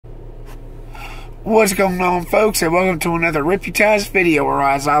What's going on, folks, and welcome to another Reputized video, or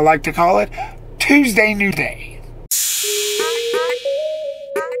as I like to call it, Tuesday Newday.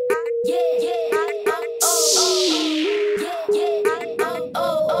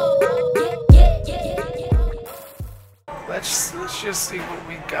 Let's just see what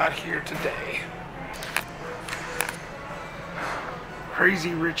we got here today.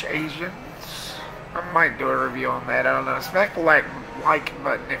 Crazy Rich Asians. I might do a review on that. I don't know. Smack the like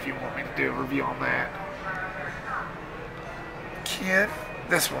button if you want me to do a review on that. Ken,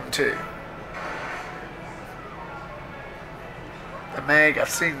 this one too. The Meg, I've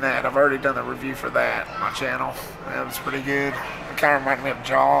seen that. I've already done the review for that on my channel. That was pretty good. It kind of reminded me of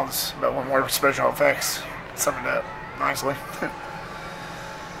Jaws, but with more special effects. Summed it up nicely.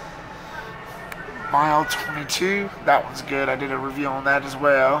 Mile 22, that one's good. I did a review on that as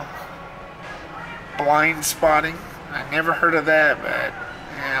well. Blind Spotting, I never heard of that, but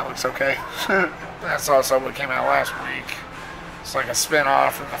yeah, it looks okay. That's also what came out last week. It's like a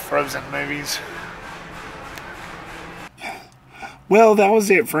spin-off from the Frozen movies. Well, that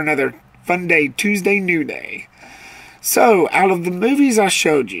was it for another fun day, Tuesday Newday. So, out of the movies I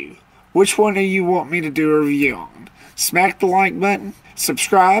showed you, which one do you want me to do a review on? Smack the like button,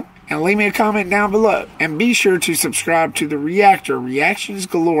 subscribe, and leave me a comment down below. And be sure to subscribe to the Reactor, Reactions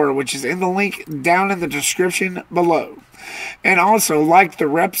Galore, which is in the link down in the description below. And also like the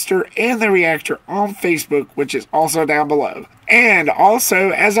Repster and the Reactor on Facebook, which is also down below. And also,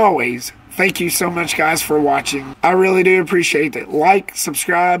 as always, thank you so much, guys, for watching. I really do appreciate it. Like,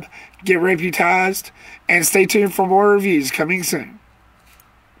 subscribe, get reputized, and stay tuned for more reviews coming soon.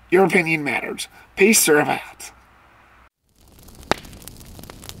 Your opinion matters. Peace, serve out.